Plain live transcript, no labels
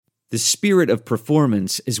The spirit of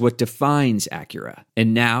performance is what defines Acura.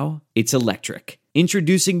 And now, it's electric.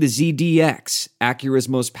 Introducing the ZDX, Acura's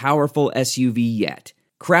most powerful SUV yet.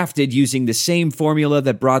 Crafted using the same formula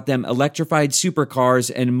that brought them electrified supercars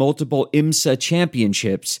and multiple IMSA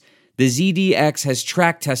championships, the ZDX has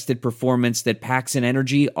track-tested performance that packs an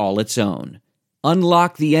energy all its own.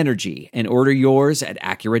 Unlock the energy and order yours at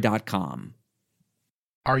Acura.com.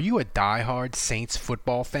 Are you a die-hard Saints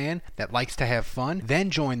football fan that likes to have fun?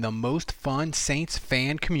 Then join the most fun Saints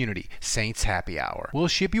fan community, Saints Happy Hour. We'll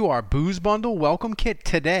ship you our Booze Bundle welcome kit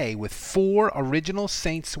today with 4 original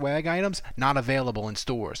Saints swag items not available in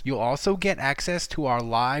stores. You'll also get access to our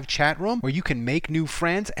live chat room where you can make new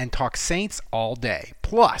friends and talk Saints all day.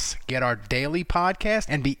 Plus, get our daily podcast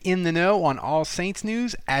and be in the know on all Saints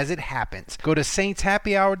news as it happens. Go to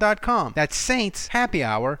saintshappyhour.com. That's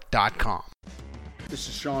saintshappyhour.com. This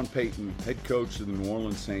is Sean Payton, head coach of the New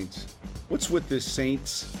Orleans Saints. What's with this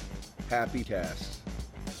Saints Happy Cast?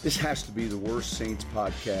 This has to be the worst Saints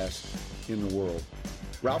podcast in the world.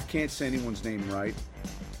 Ralph can't say anyone's name right.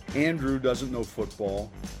 Andrew doesn't know football.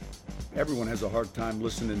 Everyone has a hard time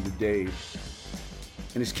listening to Dave.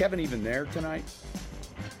 And is Kevin even there tonight?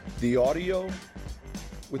 The audio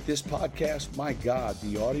with this podcast, my God,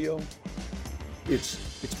 the audio,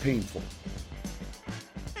 it's painful.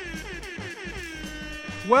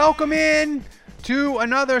 Welcome in to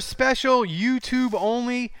another special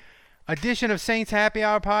YouTube-only edition of Saints Happy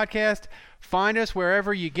Hour podcast. Find us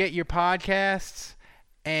wherever you get your podcasts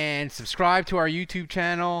and subscribe to our YouTube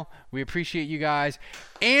channel. We appreciate you guys.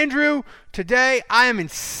 Andrew, today I am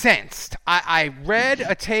incensed. I read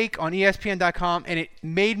a take on ESPN.com and it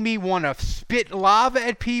made me want to spit lava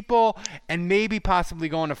at people and maybe possibly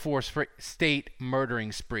go on a four-state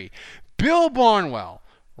murdering spree. Bill Barnwell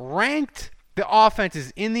ranked the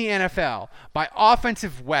offenses in the NFL by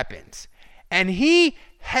offensive weapons, and he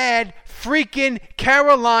had freaking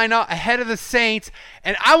Carolina ahead of the Saints,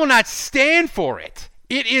 and I will not stand for it.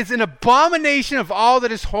 It is an abomination of all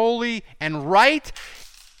that is holy and right.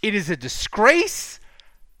 It is a disgrace,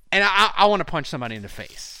 and I want to punch somebody in the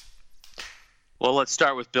face. Well, let's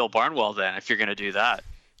start with Bill Barnwell then, if you're going to do that.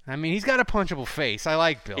 I mean, he's got a punchable face. I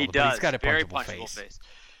like Bill, he but does. He's got a very punchable face.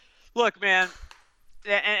 Look, man,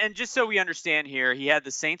 and just so we understand here, he had the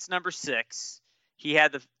Saints number 6. He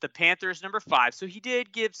had the Panthers number 5. So he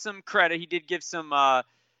did give some credit. He did give some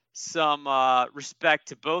respect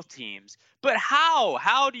to both teams. But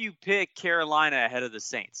how do you pick Carolina ahead of the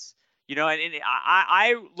Saints? You know, and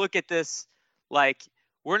I look at this like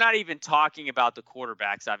we're not even talking about the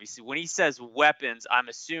quarterbacks, obviously. When he says weapons, I'm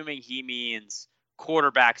assuming he means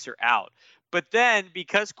quarterbacks are out. But then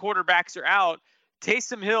because quarterbacks are out,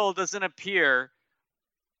 Taysom Hill doesn't appear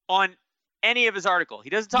on any of his article. He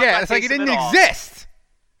doesn't talk about Taysom. Yeah, it's like he didn't all. exist.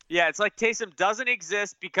 Yeah, it's like Taysom doesn't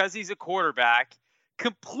exist because he's a quarterback.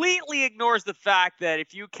 Completely ignores the fact that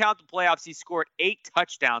if you count the playoffs, he scored 8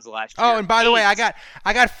 touchdowns last year. Oh, and by the way, I got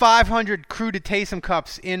 500 Crew to Taysom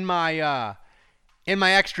cups in my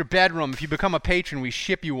extra bedroom. If you become a patron, we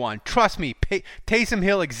ship you one. Trust me, Taysom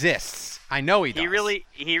Hill exists. I know he does.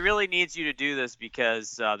 He really needs you to do this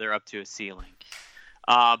because they're up to a ceiling.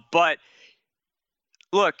 But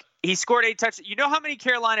look, he scored 8 touchdowns. You know how many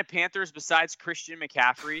Carolina Panthers besides Christian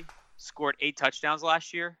McCaffrey scored 8 touchdowns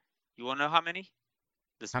last year? You want to know how many?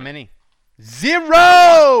 How many?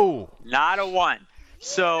 0! Not a 1.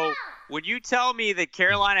 So when you tell me that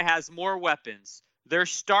Carolina has more weapons, their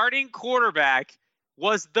starting quarterback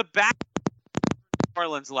was the back of New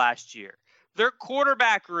Orleans last year. Their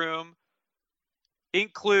quarterback room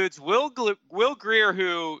includes Will Grier,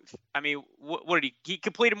 who, I mean, what did he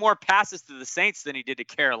completed more passes to the Saints than he did to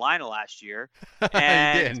Carolina last year.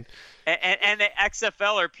 And, he did. And the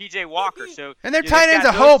XFL or PJ Walker. So and their tight end's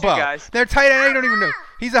a hobo. Their tight end, I don't even know.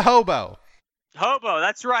 He's a hobo. Hobo,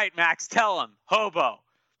 that's right, Max. Tell him. Hobo.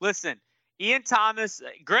 Listen, Ian Thomas,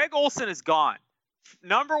 Greg Olsen is gone.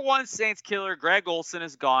 Number 1 Saints killer, Greg Olsen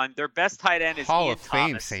is gone. Their best tight end is Hall Ian of Fame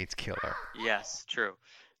Thomas. Saints killer. Yes, true.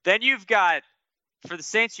 Then you've got, for the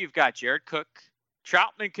Saints, you've got Jared Cook.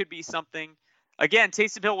 Troutman could be something. Again,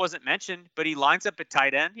 Taysom Hill wasn't mentioned, but he lines up at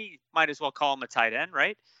tight end. He might as well call him a tight end,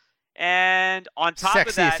 right? And on top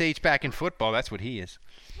of that, sexiest H-back in football. That's what he is.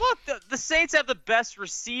 Look, the Saints have the best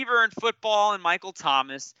receiver in football in Michael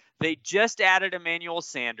Thomas. They just added Emmanuel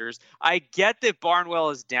Sanders. I get that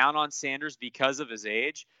Barnwell is down on Sanders because of his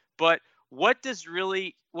age, but what does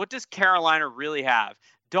Carolina really have?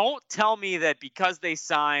 Don't tell me that because they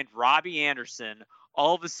signed Robbie Anderson,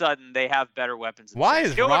 all of a sudden they have better weapons. Why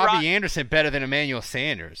is Robbie Anderson better than Emmanuel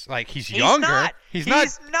Sanders? Like, he's younger. He's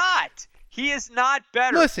not. He is not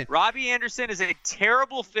better. Listen. Robbie Anderson is a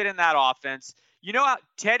terrible fit in that offense. You know how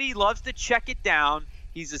Teddy loves to check it down.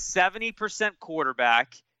 He's a 70%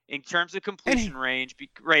 quarterback in terms of completion range,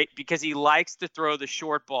 because he likes to throw the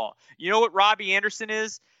short ball. You know what Robbie Anderson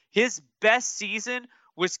is? His best season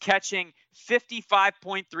was catching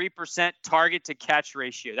 55.3% target to catch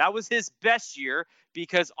ratio. That was his best year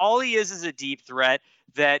because all he is a deep threat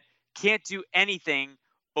that can't do anything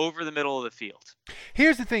over the middle of the field.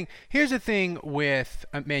 Here's the thing with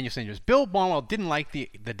Emmanuel Sanders. Bill Barnwell didn't like the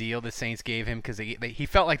deal the Saints gave him because he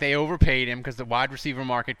felt like they overpaid him because the wide receiver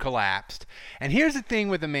market collapsed. And here's the thing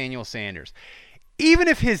with Emmanuel Sanders. Even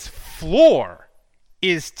if his floor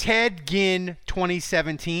is Ted Ginn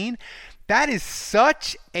 2017, that is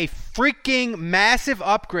such a freaking massive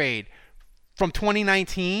upgrade from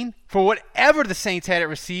 2019 for whatever the Saints had at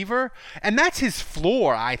receiver. And that's his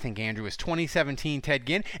floor, I think, Andrew, is 2017 Ted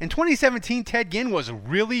Ginn. And 2017 Ted Ginn was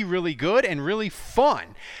really, really good and really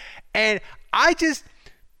fun. And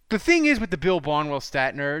the thing is with the Bill Barnwell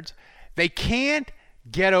stat nerds, they can't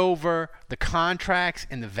get over the contracts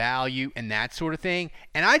and the value and that sort of thing.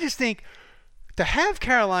 And I just think to have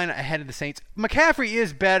Carolina ahead of the Saints, McCaffrey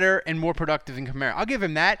is better and more productive than Kamara. I'll give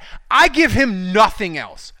him that. I give him nothing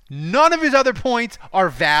else. None of his other points are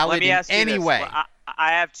valid in any way. Well,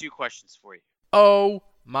 I have two questions for you. Oh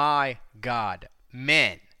my God.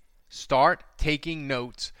 Men, start taking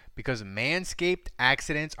notes because Manscaped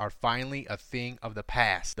accidents are finally a thing of the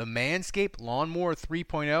past. The Manscaped Lawnmower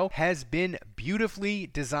 3.0 has been beautifully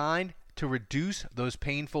designed to reduce those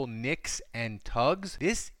painful nicks and tugs.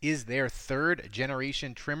 This is their 3rd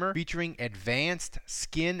generation trimmer featuring advanced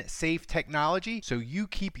skin-safe technology so you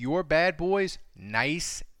keep your bad boys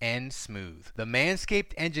nice and smooth. The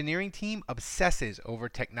Manscaped engineering team obsesses over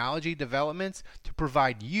technology developments to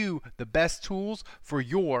provide you the best tools for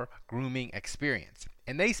your grooming experience.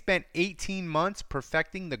 And they spent 18 months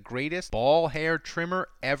perfecting the greatest ball hair trimmer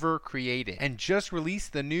ever created and just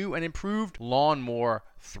released the new and improved Lawnmower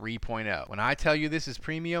 3.0. When I tell you this is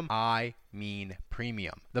premium, I mean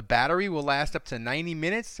premium. The battery will last up to 90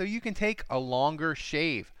 minutes so you can take a longer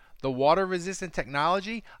shave. The water-resistant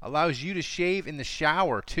technology allows you to shave in the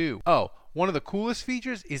shower too. Oh, one of the coolest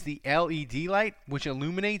features is the LED light, which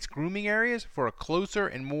illuminates grooming areas for a closer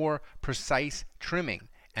and more precise trimming.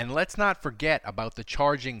 And let's not forget about the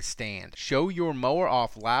charging stand. Show your mower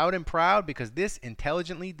off loud and proud because this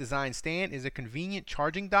intelligently designed stand is a convenient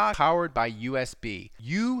charging dock powered by USB.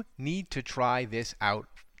 You need to try this out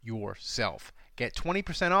yourself. Get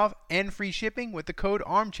 20% off and free shipping with the code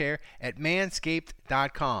ARMCHAIR at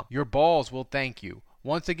manscaped.com. Your balls will thank you.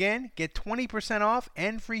 Once again, get 20% off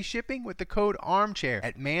and free shipping with the code ARMCHAIR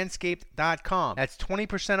at manscaped.com. That's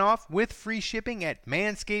 20% off with free shipping at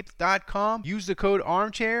manscaped.com. Use the code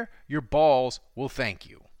ARMCHAIR. Your balls will thank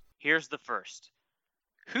you. Here's the first.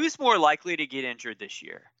 Who's more likely to get injured this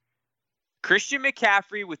year? Christian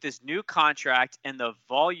McCaffrey with his new contract and the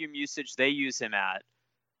volume usage they use him at,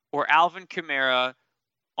 or Alvin Kamara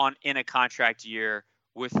in a contract year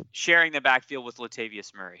with sharing the backfield with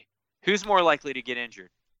Latavius Murray? Who's more likely to get injured?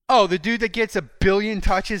 Oh, the dude that gets 1 billion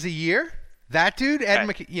touches a year? That dude?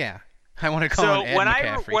 Yeah. I want to call him Ed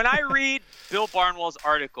McCaffrey. So when I read Bill Barnwell's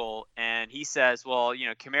article and he says, well,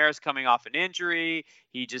 Kamara's coming off an injury.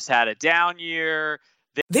 He just had a down year.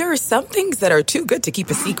 There are some things that are too good to keep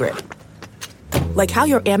a secret. Like how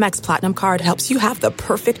your Amex Platinum card helps you have the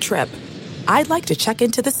perfect trip. I'd like to check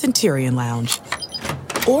into the Centurion Lounge.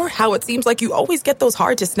 Or how it seems like you always get those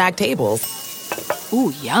hard-to-snag tables.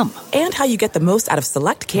 Ooh, yum. And how you get the most out of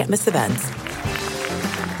select can't-miss events.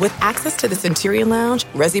 With access to the Centurion Lounge,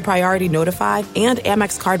 Resi Priority Notified, and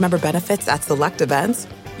Amex card member benefits at select events,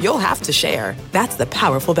 you'll have to share. That's the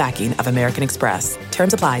powerful backing of American Express.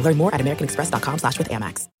 Terms apply. Learn more at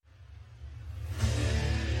americanexpress.com/withAmex.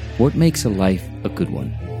 What makes a life a good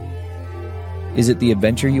one? Is it the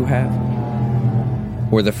adventure you have?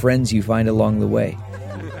 Or the friends you find along the way?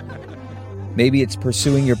 Maybe it's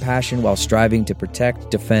pursuing your passion while striving to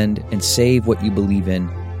protect, defend, and save what you believe in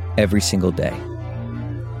every single day.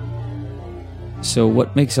 So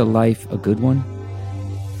what makes a life a good one?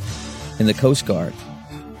 In the Coast Guard,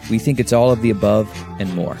 we think it's all of the above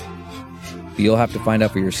and more. But you'll have to find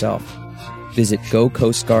out for yourself. Visit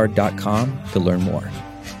gocoastguard.com to learn more.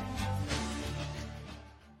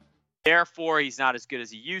 Therefore, he's not as good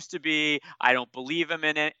as he used to be. I don't believe him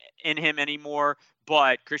in him anymore.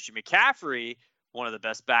 But Christian McCaffrey, one of the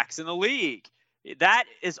best backs in the league. That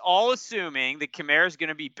is all assuming that Kamara is going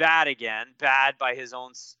to be bad again, bad by his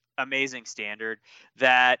own amazing standard,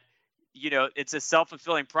 that, it's a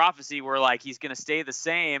self-fulfilling prophecy where, he's going to stay the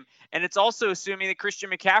same. And it's also assuming that Christian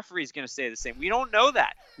McCaffrey is going to stay the same. We don't know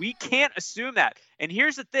that. We can't assume that. And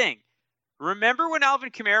here's the thing. Remember when Alvin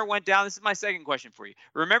Kamara went down? This is my second question for you.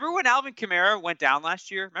 Remember when Alvin Kamara went down last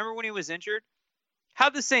year? Remember when he was injured?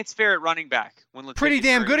 How'd the Saints fare at running back? Pretty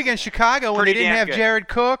damn good against Chicago when they didn't have Jared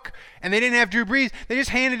Cook and they didn't have Drew Brees. They just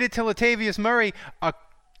handed it to Latavius Murray a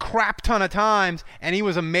crap ton of times, and he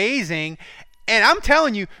was amazing. And I'm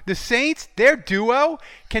telling you, the Saints, their duo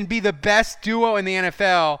can be the best duo in the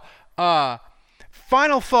NFL.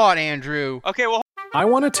 Final thought, Andrew. Okay, well, I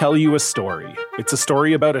want to tell you a story. It's a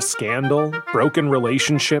story about a scandal, broken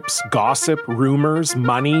relationships, gossip, rumors,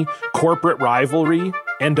 money, corporate rivalry,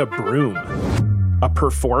 and a broom. A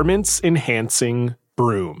performance-enhancing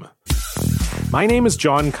broom. My name is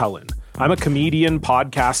John Cullen. I'm a comedian,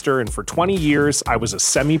 podcaster, and for 20 years, I was a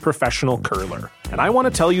semi-professional curler. And I want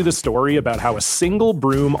to tell you the story about how a single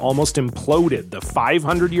broom almost imploded the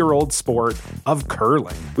 500-year-old sport of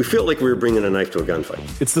curling. We felt like we were bringing a knife to a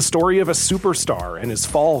gunfight. It's the story of a superstar and his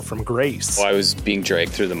fall from grace. Well, I was being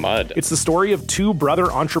dragged through the mud. It's the story of two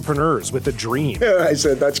brother entrepreneurs with a dream. I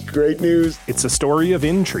said, that's great news. It's a story of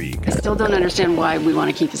intrigue. I still don't understand why we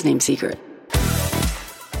want to keep his name secret.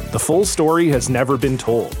 The full story has never been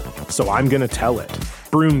told, so I'm going to tell it.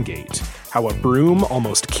 Broomgate, how a broom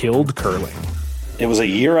almost killed curling. It was a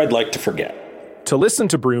year I'd like to forget. To listen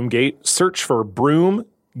to Broomgate, search for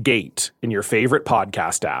Broomgate in your favorite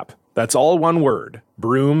podcast app. That's all one word,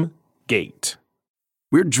 Broomgate.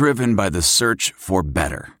 We're driven by the search for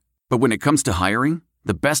better. But when it comes to hiring,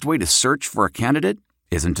 the best way to search for a candidate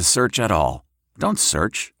isn't to search at all. Don't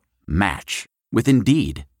search, match with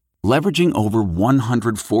Indeed. Leveraging over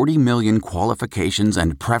 140 million qualifications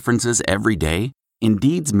and preferences every day,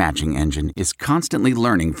 Indeed's matching engine is constantly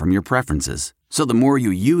learning from your preferences. So the more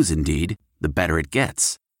you use Indeed, the better it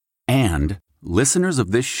gets. And listeners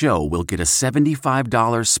of this show will get a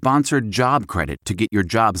 $75 sponsored job credit to get your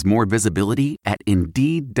jobs more visibility at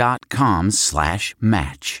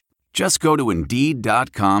Indeed.com/match. Just go to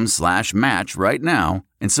Indeed.com/match right now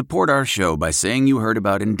and support our show by saying you heard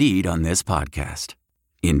about Indeed on this podcast.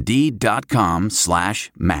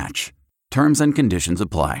 Indeed.com/match. Terms and conditions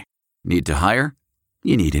apply. Need to hire?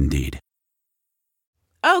 You need Indeed.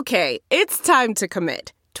 Okay, it's time to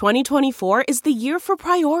commit. 2024 is the year for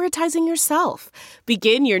prioritizing yourself.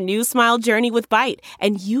 Begin your new smile journey with Byte,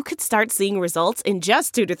 and you could start seeing results in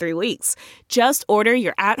just 2 to 3 weeks. Just order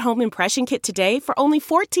your at-home impression kit today for only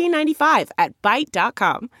 $14.95 at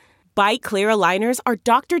Byte.com. Byte Clear aligners are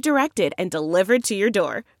doctor-directed and delivered to your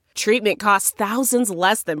door. Treatment costs thousands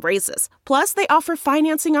less than braces. Plus, they offer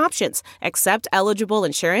financing options, accept eligible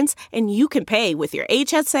insurance, and you can pay with your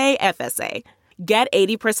HSA FSA. Get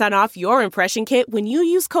 80% off your impression kit when you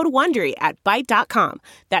use code WONDERY at Byte.com.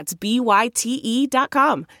 That's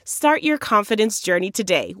BYTE.com. Start your confidence journey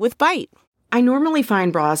today with Byte. I normally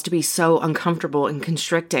find bras to be so uncomfortable and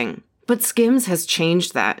constricting, but Skims has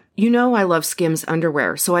changed that. You know I love Skims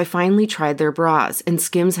underwear, so I finally tried their bras, and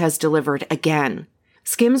Skims has delivered again.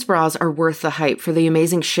 Skims bras are worth the hype for the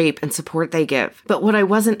amazing shape and support they give, but what I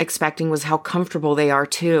wasn't expecting was how comfortable they are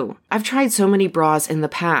too. I've tried so many bras in the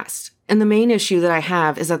past, and the main issue that I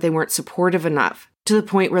have is that they weren't supportive enough, to the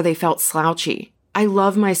point where they felt slouchy. I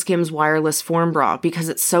love my Skims wireless form bra because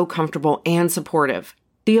it's so comfortable and supportive.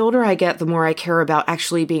 The older I get, the more I care about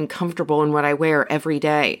actually being comfortable in what I wear every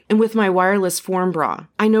day. And with my wireless form bra,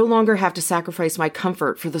 I no longer have to sacrifice my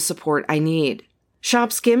comfort for the support I need.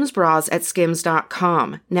 Shop Skims bras at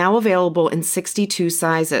skims.com, now available in 62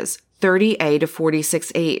 sizes, 30A to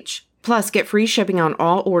 46H. Plus, get free shipping on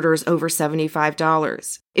all orders over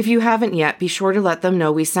 $75. If you haven't yet, be sure to let them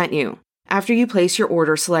know we sent you. After you place your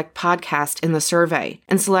order, select podcast in the survey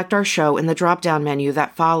and select our show in the drop-down menu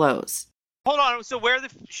that follows. Hold on. So wear the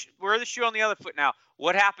shoe on the other foot now.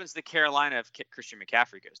 What happens to Carolina if Christian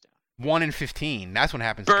McCaffrey goes down? 1 in 15. That's what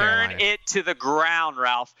happens to Carolina. Burn it to the ground,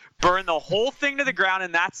 Ralph. Burn the whole thing to the ground,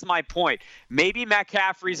 and that's my point. Maybe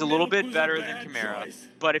McCaffrey's a little bit better than Kamara,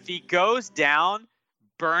 but if he goes down,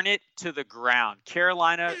 burn it to the ground.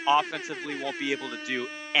 Carolina offensively won't be able to do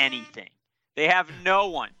anything. They have no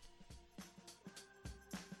one.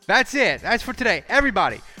 That's it. That's for today.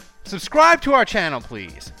 Everybody, subscribe to our channel,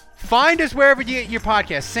 please. Find us wherever you get your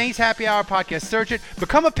podcast. Saints Happy Hour Podcast. Search it.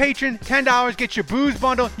 Become a patron. $10. Get your booze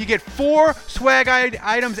bundle. You get 4 swag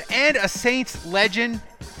items and a Saints Legend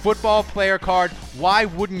football player card. Why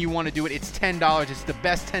wouldn't you want to do it? It's $10. It's the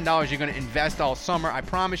best $10 you're going to invest all summer. I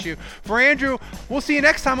promise you. For Andrew, we'll see you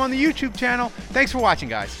next time on the YouTube channel. Thanks for watching,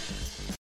 guys.